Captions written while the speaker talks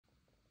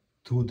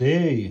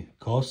Today,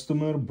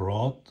 customer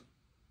brought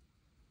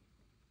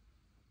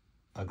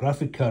a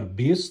graphic card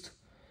beast.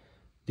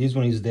 This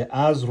one is the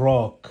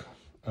ASRock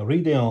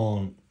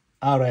Radeon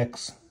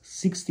RX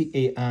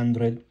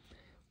 6800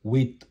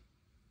 with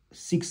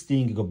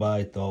 16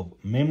 GB of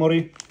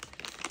memory.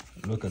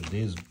 Look at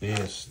this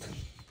beast.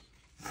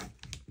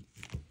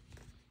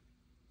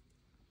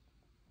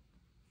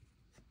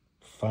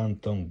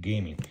 Phantom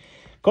Gaming.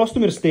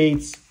 Customer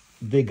states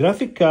the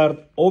graphic card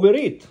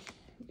overheat.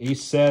 He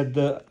said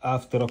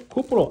after a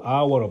couple of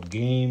hours of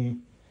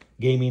gaming,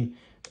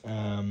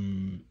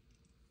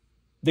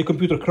 the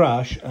computer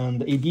crashed,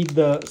 and he did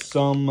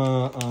some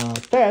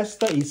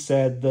tests. He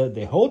said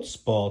the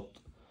hotspot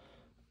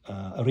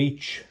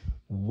reached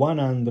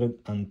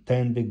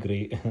 110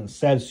 degrees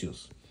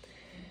Celsius.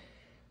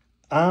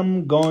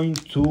 I'm going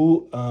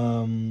to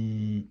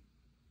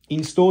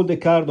install the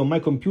card on my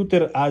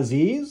computer as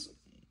is,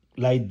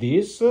 like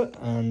this,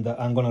 and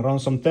I'm gonna run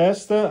some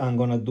tests. I'm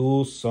gonna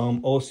do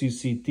some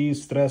OCCT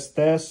stress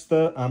test.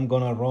 I'm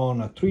gonna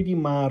run a 3D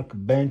mark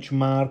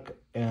benchmark,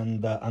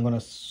 and I'm gonna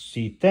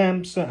see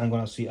temps. I'm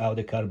gonna see how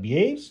the card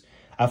behaves.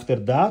 After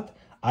that,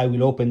 I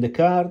will open the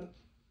card,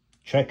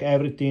 check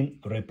everything,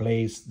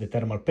 replace the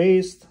thermal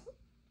paste.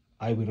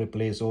 I will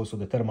replace also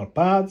the thermal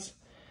pads,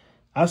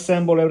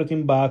 assemble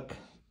everything back,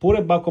 put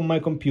it back on my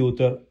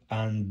computer,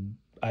 and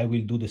I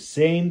will do the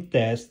same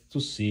test to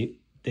see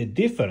the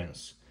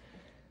difference.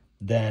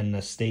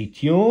 Then stay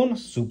tuned,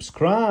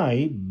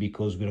 subscribe,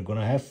 because we're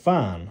gonna have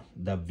fun.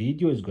 That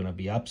video is gonna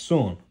be up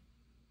soon.